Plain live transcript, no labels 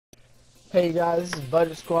Hey guys, this is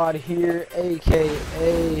Budget Squad here,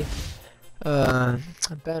 aka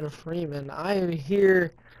Ben Freeman. I am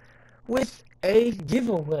here with a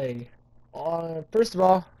giveaway. First of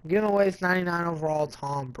all, giveaway is 99 overall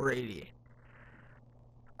Tom Brady.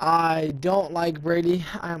 I don't like Brady.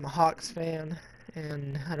 I am a Hawks fan,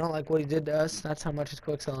 and I don't like what he did to us. That's how much his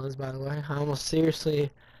quick sell is, by the way. I almost seriously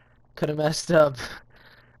could have messed up.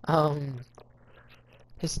 Um,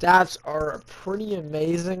 His stats are pretty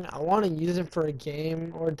amazing. I want to use him for a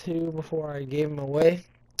game or two before I gave him away.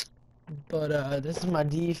 But this is my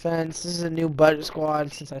defense. This is a new budget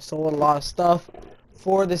squad since I sold a lot of stuff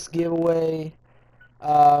for this giveaway.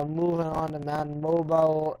 Moving on to Madden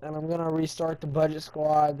Mobile, and I'm gonna restart the budget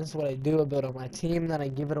squad. This is what I do. I build up my team, then I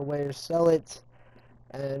give it away or sell it.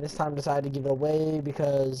 And this time I decided to give it away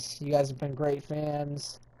because you guys have been great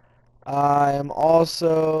fans. I am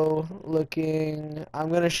also I'm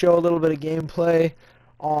going to show a little bit of gameplay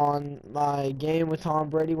on my game with Tom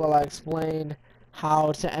Brady while I explain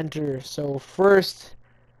how to enter. So first,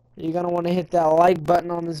 you're going to want to hit that like button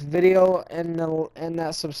on this video and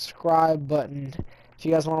that subscribe button. If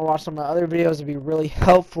you guys want to watch some of my other videos, it'd be really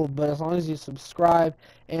helpful, but as long as you subscribe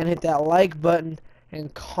and hit that like button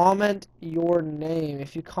and comment your name.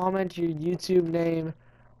 If you comment your YouTube name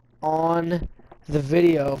on the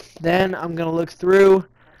video, then I'm gonna look through,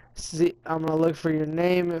 I'm gonna look for your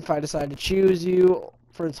name if I decide to choose you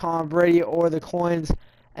for Tom Brady or the coins,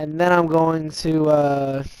 and then I'm going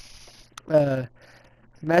to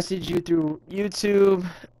message you through YouTube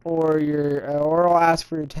or I'll ask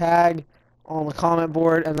for your tag on the comment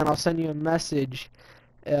board, and then I'll send you a message.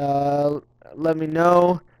 Let me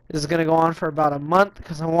know. This is gonna go on for about a month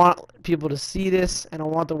because I want people to see this and I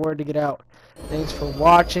want the word to get out. Thanks for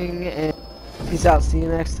watching, and peace out. See you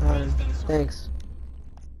next time. Thanks.